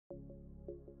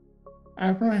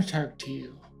I want to talk to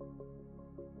you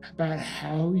about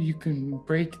how you can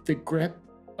break the grip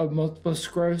of multiple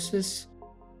sclerosis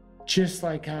just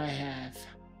like I have.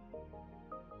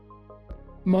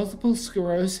 Multiple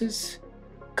sclerosis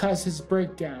causes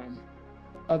breakdown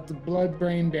of the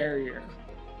blood-brain barrier.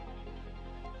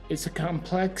 It's a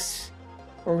complex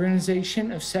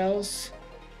organization of cells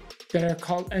that are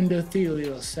called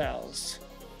endothelial cells.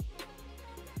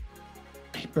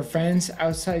 It prevents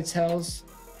outside cells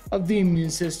of the immune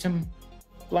system,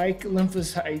 like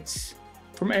lymphocytes,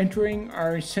 from entering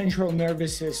our central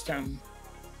nervous system,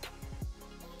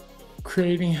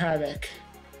 creating havoc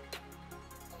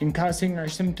and causing our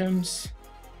symptoms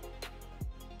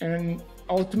and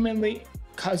ultimately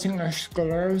causing our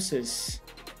sclerosis.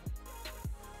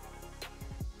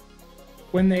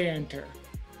 When they enter,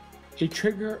 they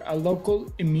trigger a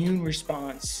local immune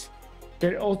response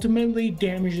that ultimately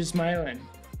damages myelin,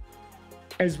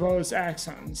 as well as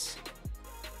axons.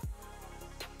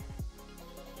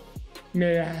 You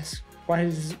may ask, why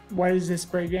does this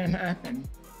breakdown happen?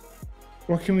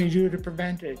 What can we do to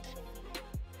prevent it?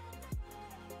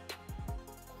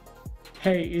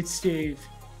 Hey, it's Steve.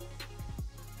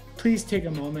 Please take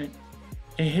a moment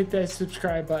and hit that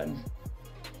subscribe button.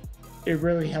 It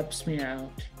really helps me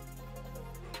out.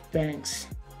 Thanks.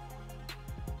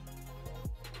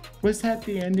 What's at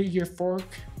the end of your fork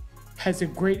has a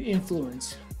great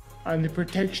influence on the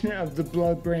protection of the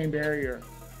blood-brain barrier.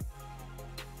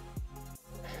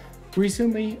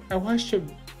 Recently, I watched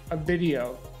a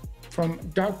video from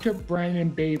Dr.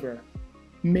 Beaber.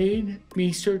 Made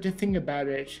me start to think about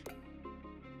it.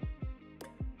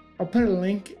 I'll put a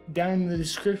link down in the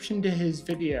description to his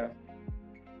video.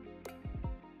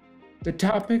 The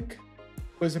topic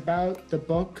was about the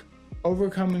book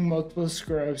Overcoming Multiple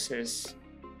Sclerosis,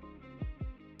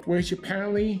 which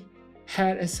apparently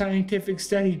had a scientific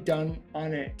study done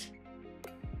on it.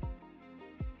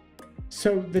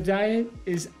 So the diet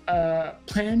is a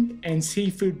plant and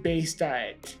seafood based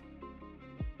diet.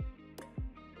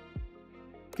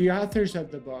 The authors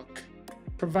of the book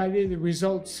provided the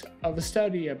results of a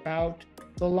study about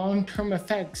the long-term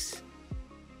effects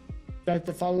that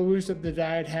the followers of the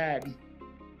diet had.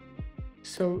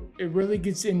 So it really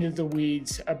gets into the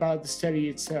weeds about the study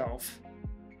itself.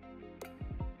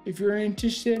 If you're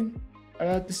interested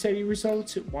about the study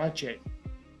results, watch it.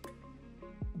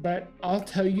 But I'll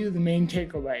tell you the main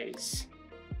takeaways.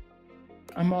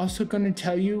 I'm also going to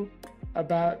tell you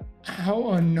about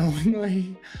how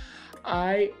unknowingly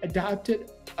I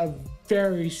adopted a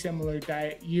very similar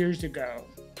diet years ago.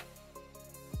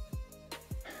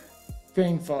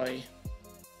 Thankfully,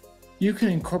 you can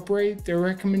incorporate their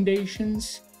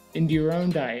recommendations into your own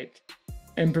diet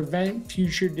and prevent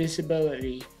future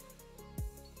disability.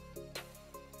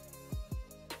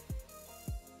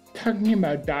 Talking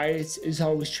about diets is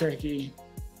always tricky.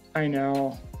 I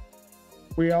know.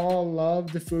 We all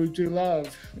love the foods we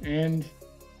love, and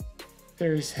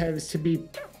there has to be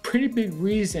a pretty big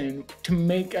reason to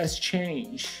make us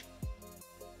change.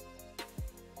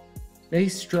 They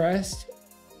stressed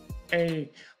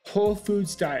a whole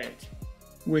foods diet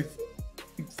with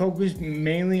focus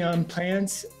mainly on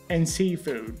plants and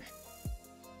seafood.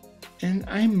 And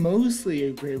I mostly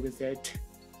agree with it.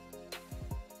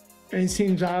 And it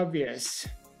seems obvious.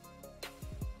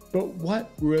 But what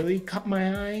really caught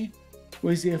my eye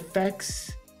was the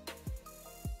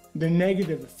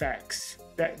negative effects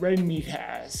that red meat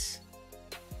has.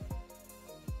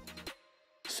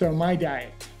 So my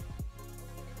diet.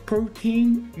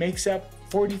 Protein makes up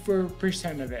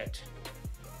 44% of it.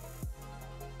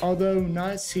 Although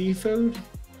not seafood,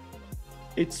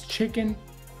 it's chicken,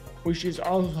 which is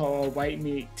also a white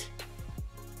meat.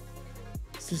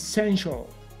 It's essential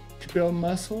to build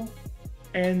muscle,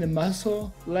 and the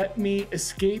muscle let me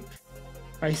escape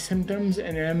my symptoms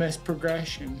and MS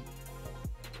progression.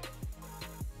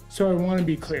 So I want to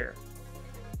be clear.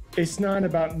 It's not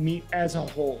about meat as a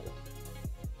whole.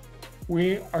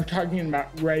 We are talking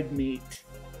about red meat.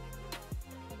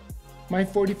 My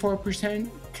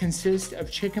 44% consists of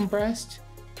chicken breast,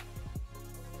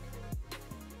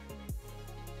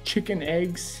 chicken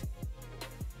eggs,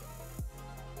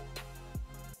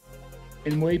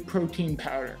 and whey protein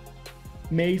powder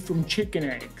made from chicken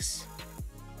eggs.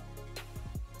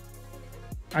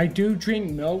 I do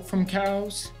drink milk from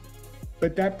cows,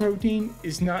 but that protein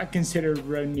is not considered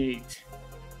red meat.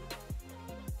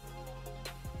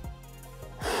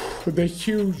 The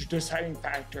huge deciding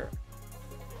factor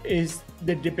is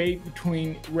the debate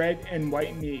between red and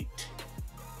white meat.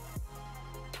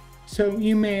 So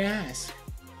you may ask,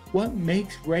 what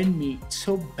makes red meat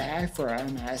so bad for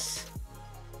MS?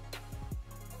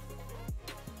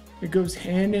 It goes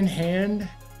hand in hand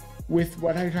with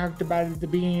what I talked about at the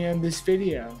beginning of this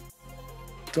video,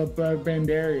 the blood-brain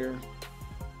barrier.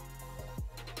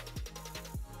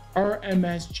 Our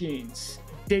MS genes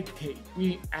dictate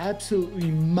we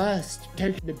absolutely must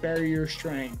protect the barrier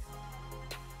strength.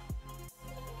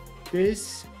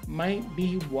 This might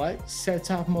be what sets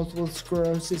off multiple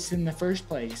sclerosis in the first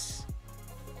place.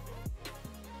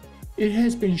 It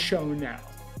has been shown now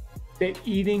that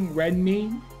eating red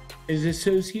meat is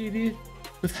associated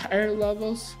with higher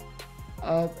levels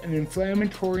of an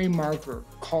inflammatory marker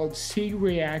called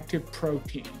c-reactive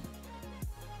protein.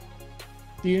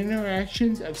 The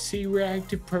interactions of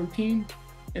c-reactive protein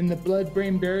and the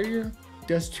blood-brain barrier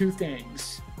does two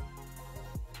things.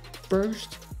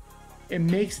 First, it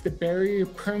makes the barrier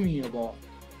permeable,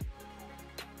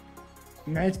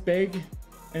 and that's big,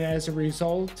 and as a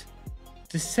result,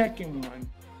 the second one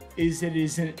is that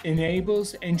it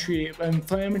enables entry of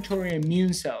inflammatory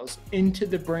immune cells into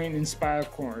the brain and spinal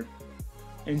cord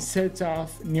and sets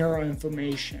off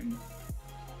neuroinflammation.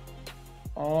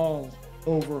 All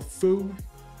over food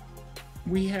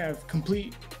we have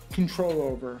complete control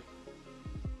over.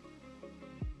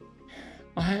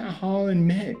 I'll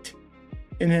admit,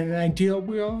 in an ideal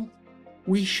world,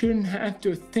 we shouldn't have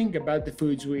to think about the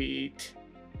foods we eat.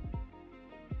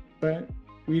 But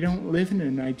we don't live in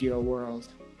an ideal world.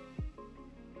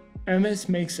 MS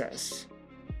makes us.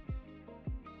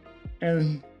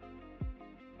 And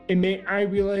I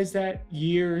realized that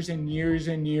years and years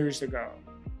and years ago.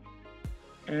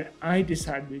 And I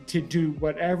decided to do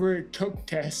whatever it took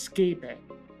to escape it.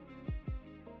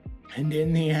 And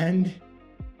in the end,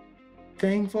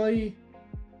 thankfully,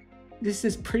 this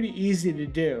is pretty easy to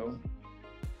do.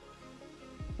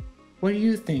 What do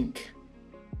you think?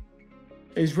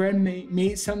 Is red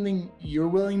meat something you're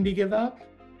willing to give up?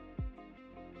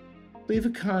 Leave a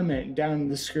comment down in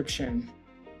the description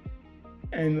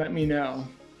and let me know.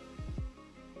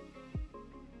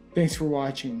 Thanks for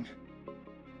watching.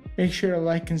 Make sure to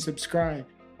like and subscribe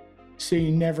so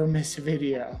you never miss a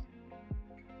video.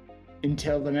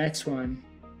 Until the next one.